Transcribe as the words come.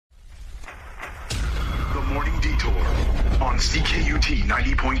Detour on CKUT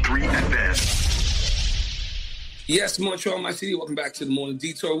 90.3 FM. Yes, Montreal, my city. Welcome back to the Morning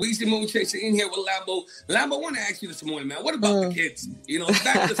Detour. Weezy Moon Chaser in here with Lambo. Lambo, I want to ask you this morning, man. What about the kids? You know,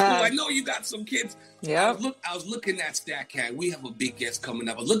 back to school. I know you got some kids. Yeah. I was looking at StatCat. We have a big guest coming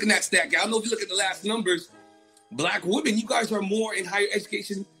up. I was looking at StatCat. I don't know if you look at the last numbers. Black women, you guys are more in higher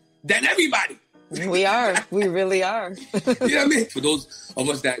education than everybody. We are. We really are. You know what I mean? For those of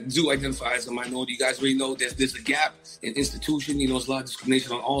us that do identify as a minority, you guys already know there's a gap in institution. You know, there's a lot of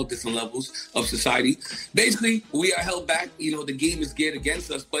discrimination on all different levels of society. Basically, we are held back. You know, the game is geared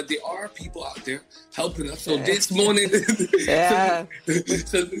against us, but there are people out there helping us. So this morning, Yeah.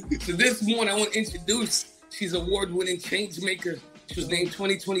 so this morning, I want to introduce, she's award-winning change maker. She was named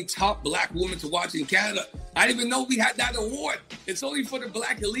 2020 top black woman to watch in Canada. I didn't even know we had that award. It's only for the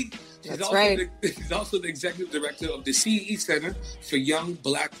black elite. She's also the executive director of the CE Center for Young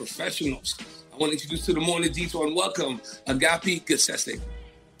Black Professionals. I want to introduce to the Morning Detour and welcome Agapi Gessesse.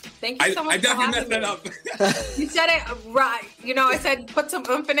 Thank you so much. I definitely messed that up. You said it right. You know, I said put some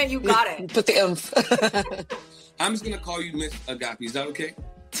oomph in it. You got it. Put the oomph. I'm just going to call you Miss Agapi. Is that okay?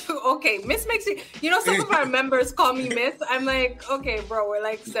 Okay, Miss makes you. You know, some of our members call me Miss. I'm like, okay, bro, we're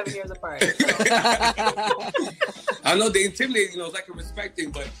like 7 years apart. So. I know they intimidate, you know, it's like a respect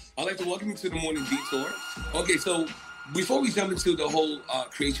thing, but I'd like to welcome you to the Morning Detour. Okay, so before we jump into the whole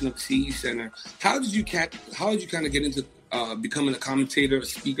creation of the CE Center, how did you kind of get into becoming a commentator, a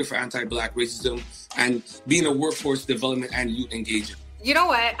speaker for anti-black racism, and being a workforce development and youth engager? You know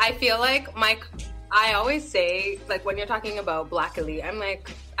what? I feel like, Mike, I always say, like, when you're talking about Black elite, I'm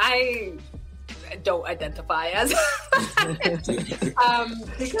like, I don't identify as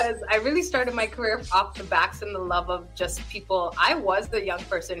because I really started my career off the backs and the love of just people. I was the young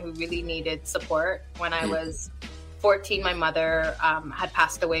person who really needed support. When I was 14, my mother had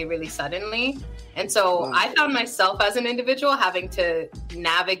passed away really suddenly. And so I found myself as an individual having to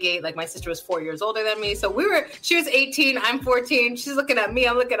navigate, like my sister was 4 years older than me. So she was 18, I'm 14. She's looking at me,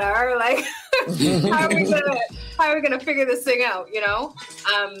 I'm looking at her like, how are we gonna figure this thing out, you know?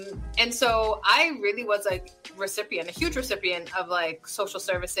 And so I really was a huge recipient of like social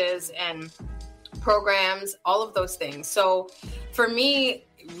services and programs, all of those things. So for me,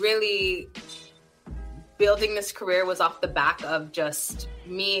 really building this career was off the back of just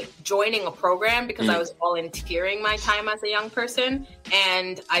me joining a program because I was volunteering my time as a young person.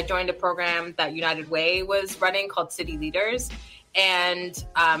 And I joined a program that United Way was running called City Leaders. And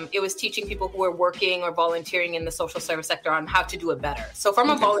it was teaching people who were working or volunteering in the social service sector on how to do it better. So from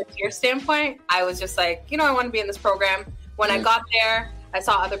a volunteer standpoint, I was just like, you know, I want to be in this program. When I got there, I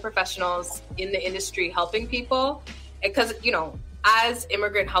saw other professionals in the industry helping people because, you know, as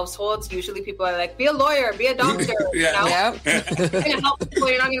immigrant households, usually people are like, be a lawyer, be a doctor, you know? You're going to help people,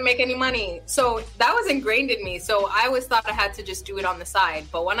 you're not going to make any money. So that was ingrained in me. So I always thought I had to just do it on the side.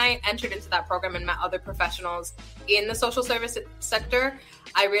 But when I entered into that program and met other professionals in the social service sector,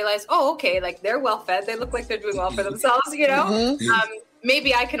 I realized, oh, okay, like they're well fed. They look like they're doing well for themselves, you know?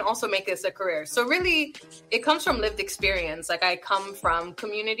 Maybe I can also make this a career. So really, it comes from lived experience. Like I come from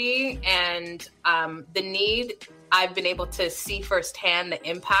community and the need, I've been able to see firsthand the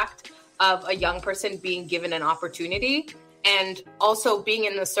impact of a young person being given an opportunity and also being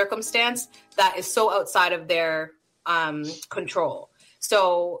in a circumstance that is so outside of their control.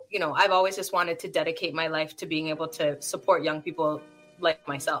 So, you know, I've always just wanted to dedicate my life to being able to support young people like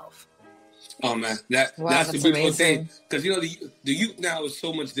myself. Oh man, that's the beautiful thing. Because you know the youth now is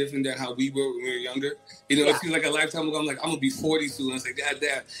so much different than how we were when we were younger. You know, it seems like a lifetime ago. I'm like, I'm gonna be 40 soon. It's like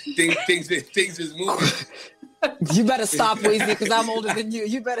that. Things is moving. You better stop, Weezy, because I'm older than you.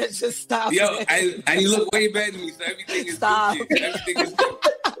 You better just stop. Yo, and you look way better than me, so everything is good. Everything is good.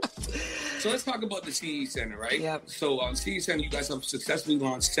 So let's talk about the CE Center, right? Yep. So CE Center, you guys have successfully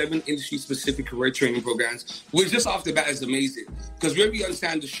launched 7 industry-specific career training programs, which just off the bat is amazing because we already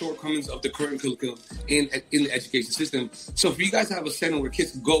understand the shortcomings of the current curriculum in the education system. So for you guys to have a center where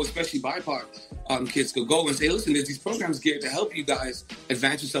kids can go, especially BIPOC kids could go and say, listen, there's these programs geared to help you guys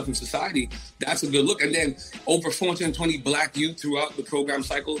advance yourself in society. That's a good look. And then over 420 Black youth throughout the program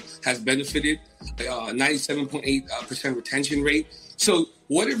cycle has benefited, 97.8% retention rate. So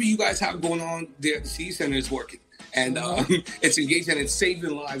whatever you guys have going on there at the CE Center is working. And it's engaged and it's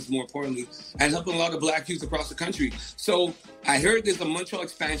saving lives, more importantly, and helping a lot of Black youth across the country. So I heard there's a Montreal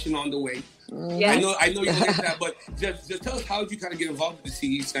expansion on the way. Yes. I know you did that, but just tell us how did you kind of get involved with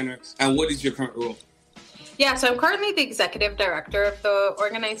the CE Center and what is your current role? Yeah, so I'm currently the executive director of the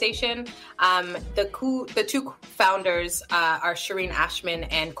organization. The two founders are Shireen Ashman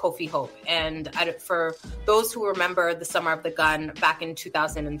and Kofi Hope. And for those who remember the Summer of the Gun back in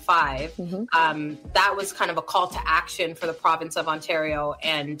 2005, that was kind of a call to action for the province of Ontario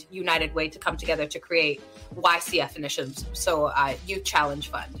and United Way to come together to create YCF initiatives, so Youth Challenge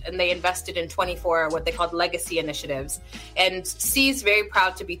Fund. And they invested in 24 what they called legacy initiatives. And C is very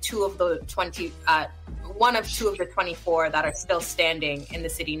proud to be one of two of the 24 that are still standing in the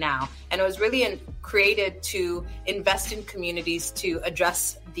city now. And it was really created to invest in communities to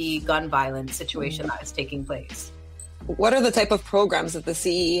address the gun violence situation that is taking place. What are the type of programs that the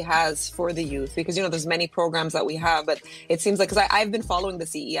CEE has for the youth? Because, there's many programs that we have, but it seems like, because I've been following the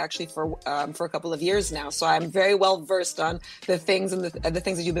CEE actually for a couple of years now. So I'm very well versed on the things and the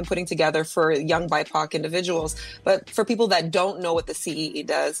things that you've been putting together for young BIPOC individuals. But for people that don't know what the CEE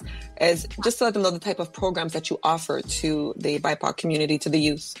does, is just to let them know the type of programs that you offer to the BIPOC community, to the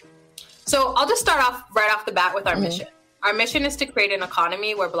youth. So I'll just start off right off the bat with our mission. Our mission is to create an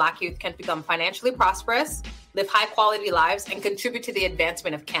economy where Black youth can become financially prosperous, live high-quality lives, and contribute to the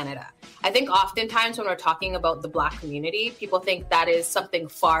advancement of Canada. I think oftentimes when we're talking about the Black community, people think that is something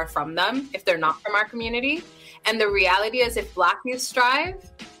far from them if they're not from our community. And the reality is if Black youth strive,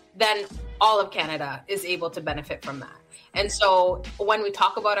 then all of Canada is able to benefit from that. And so when we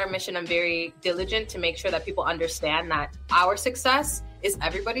talk about our mission, I'm very diligent to make sure that people understand that our success is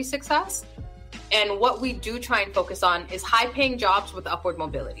everybody's success. And what we do try and focus on is high-paying jobs with upward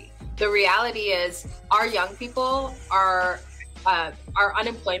mobility. The reality is our young people our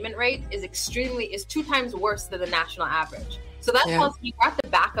unemployment rate is 2 times worse than the national average. So that tells me we're at the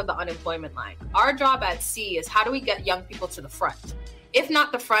back of the unemployment line. Our job at C is how do we get young people to the front? If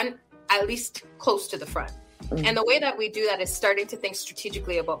not the front, at least close to the front. And the way that we do that is starting to think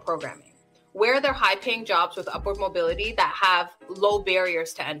strategically about programming. Where are there high-paying jobs with upward mobility that have low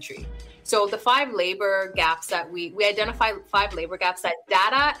barriers to entry? So the 5 labor gaps that we identify 5 labor gaps that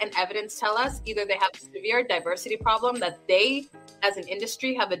data and evidence tell us either they have a severe diversity problem that they as an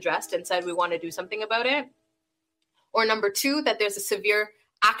industry have addressed and said we want to do something about it. Or number 2, that there's a severe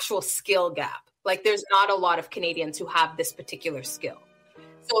actual skill gap. Like there's not a lot of Canadians who have this particular skill.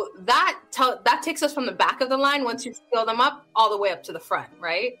 So that takes us from the back of the line once you skill them up all the way up to the front,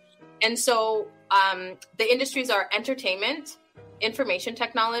 right? And so the industries are entertainment, information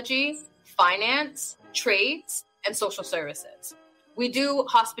technology, finance, trades, and social services. We do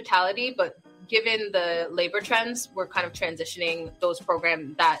hospitality, but given the labor trends, we're kind of transitioning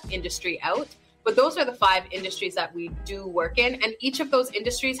that industry out. But those are the 5 industries that we do work in. And each of those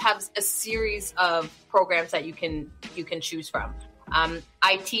industries has a series of programs that you can choose from.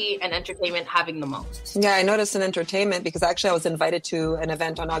 IT and entertainment having the most. Yeah, I noticed in entertainment because actually I was invited to an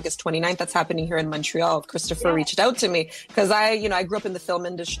event on August 29th that's happening here in Montreal. Christopher reached out to me because I grew up in the film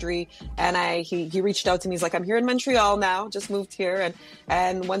industry and he reached out to me. He's like, I'm here in Montreal now, just moved here.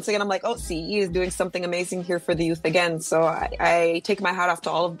 And once again, I'm like, oh, CE is doing something amazing here for the youth again. So I take my hat off to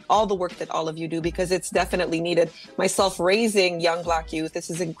all the work that all of you do because it's definitely needed. Myself raising young Black youth,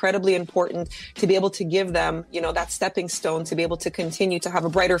 this is incredibly important to be able to give them, that stepping stone to be able to continue to have a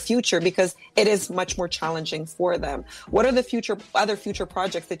brighter future because it is much more challenging for them. What are the other future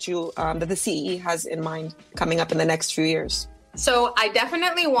projects that that the CE has in mind coming up in the next few years? So I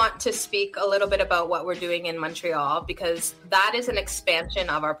definitely want to speak a little bit about what we're doing in Montreal because that is an expansion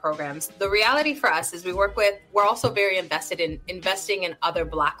of our programs. The reality for us is we're also very invested in investing in other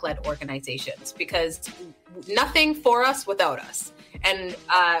Black-led organizations because nothing for us without us. And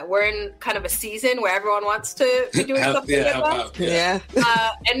we're in kind of a season where everyone wants to be doing something with us.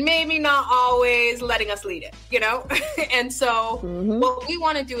 And maybe not always letting us lead it, And so what we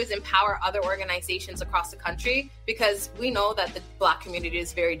want to do is empower other organizations across the country because we know that the Black community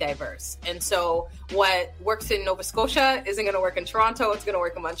is very diverse. And so what works in Nova Scotia isn't going to work in Toronto. It's going to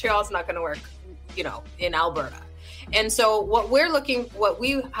work in Montreal. It's not going to work, in Alberta. And so what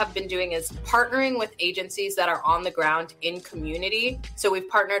we have been doing is partnering with agencies that are on the ground in community. So we've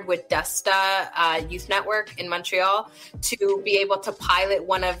partnered with Desta Youth Network in Montreal to be able to pilot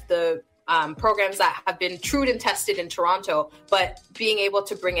one of the programs that have been tried and tested in Toronto, but being able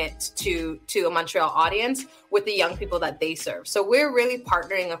to bring it to a Montreal audience with the young people that they serve. So we're really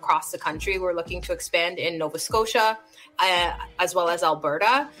partnering across the country. We're looking to expand in Nova Scotia, as well as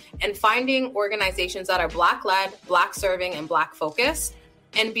Alberta, and finding organizations that are Black-led, Black-serving, and Black-focused,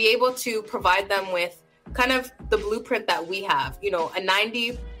 and be able to provide them with kind of the blueprint that we have. A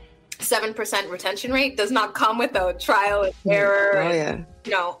 97% retention rate does not come without trial and error. Oh, yeah.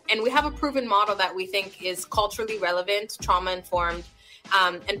 And we have a proven model that we think is culturally relevant, trauma-informed,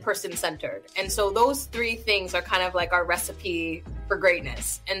 and person-centered. And so those three things are kind of like our recipe for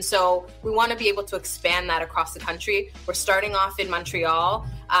greatness. And so we want to be able to expand that across the country. We're starting off in Montreal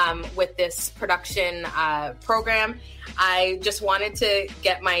with this production program. I just wanted to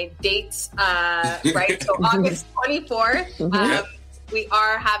get my dates right. So August 24th, we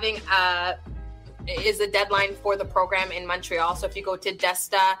are having is the deadline for the program in Montreal. So if you go to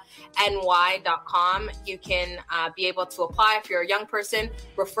destany.com, you can be able to apply if you're a young person,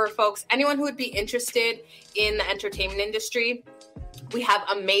 refer folks, anyone who would be interested in the entertainment industry. We have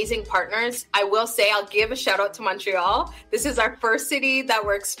amazing partners. I will say, I'll give a shout out to Montreal. This is our first city that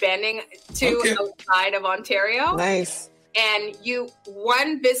we're expanding to outside of Ontario. Nice. And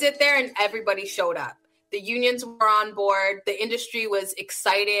one visit there and everybody showed up. The unions were on board. The industry was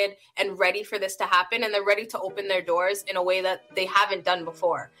excited and ready for this to happen. And they're ready to open their doors in a way that they haven't done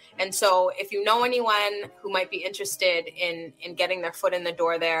before. And so if you know anyone who might be interested in getting their foot in the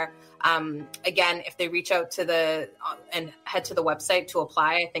door there, again, if they reach out to and head to the website to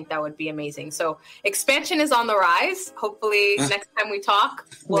apply, I think that would be amazing. So expansion is on the rise. Hopefully next time we talk,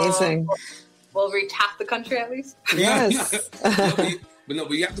 we'll reach half the country at least. Yes.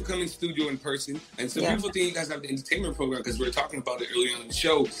 But you have to come in studio in person. And it's a beautiful thing you guys have the entertainment program, because we were talking about it earlier on in the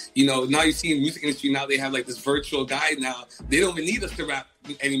show. You know, now you see in the music industry, now they have like this virtual guide now. They don't even need us to rap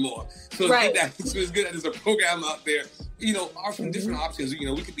anymore. So it's good that there's a program out there, you know, offering different options. You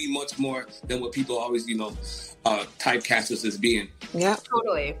know, we could be much more than what people always, you know, typecast us as being. Yeah.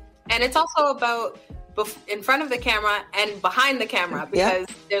 Totally. And it's also about in front of the camera and behind the camera, because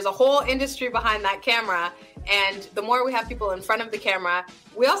there's a whole industry behind that camera. And the more we have people in front of the camera,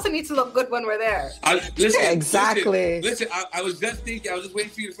 we also need to look good when we're there. Listen, I was just thinking, I was just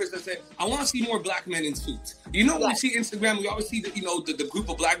waiting for you to first. I said, I want to see more black men in suits. You know, when we see Instagram, we always see the group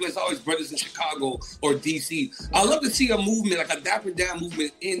of black men. It's always brothers in Chicago or DC. I'd love to see a movement, like a Dapper Dan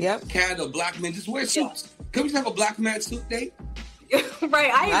movement in Canada, black men just wear suits. Can we just have a black man suit day? Right,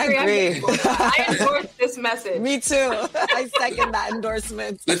 I agree. I endorse this message. Me too. I second that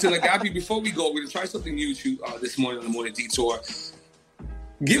endorsement. Listen, Agapi, before we go, we're going to try something new with you this morning on the Morning Detour.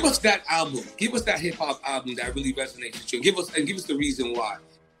 Give us that album. Give us that hip-hop album that really resonates with you. Give us the reason why.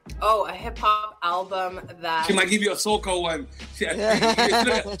 Oh, a hip-hop album that... She might give you a soca one. She look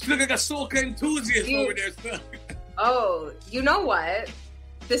like a soca enthusiast over there. Oh, you know what?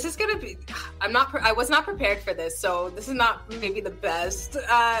 This is gonna be. I was not prepared for this, so this is not maybe the best.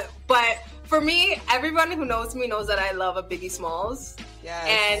 But for me, everyone who knows me knows that I love a Biggie Smalls. Yes.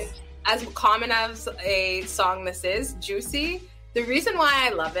 And as common as a song this is, Juicy. The reason why I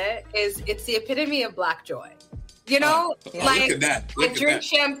love it is it's the epitome of Black joy. You know, like I drink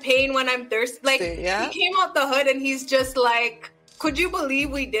champagne when I'm thirsty. Like he came out the hood and he's just like, could you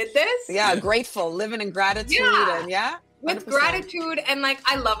believe we did this? Yeah, grateful, living in gratitude, and with 100%. gratitude, and like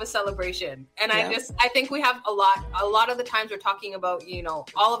I love a celebration, and I think we have a lot of the times we're talking about, you know,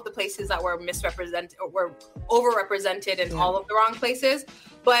 all of the places that were misrepresented or were overrepresented in all of the wrong places,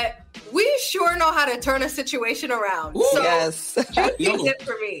 but we sure know how to turn a situation around. Ooh, so Juicy did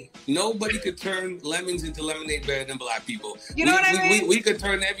for me. Nobody could turn lemons into lemonade better than black people. You know what I mean? We could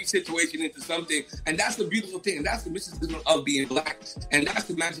turn every situation into something, and that's the beautiful thing, and that's the mysticism of being black, and that's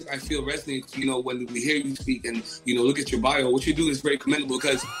the magic I feel resonates. You know, when we hear you speak and, you know, look at your bio, what you're doing is very commendable,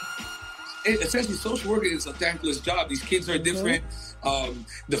 because essentially social work is a thankless job. These kids are different.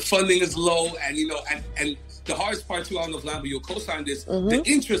 The funding is low, and you know, and the hardest part too, I don't know if Lambert, you'll co-sign this, the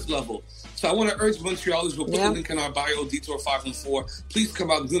interest level. So I want to urge Montrealers, we'll put the link in our bio, Detour 514. Please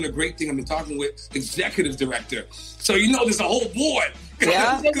come out, doing a great thing. I've been talking with executive director. So you know there's a whole board.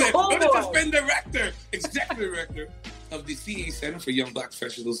 Not just been director, executive director of the CA Center for Young Black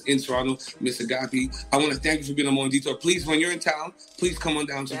Professionals in Toronto, Miss Agapi. I want to thank you for being on Morning Detour. Please, when you're in town, please come on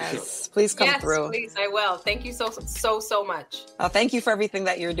down to the show. Please come through. Please, I will. Thank you so much. Thank you for everything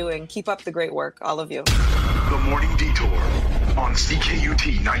that you're doing. Keep up the great work, all of you. The Morning Detour on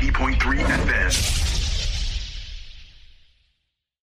CKUT 90.3 FM.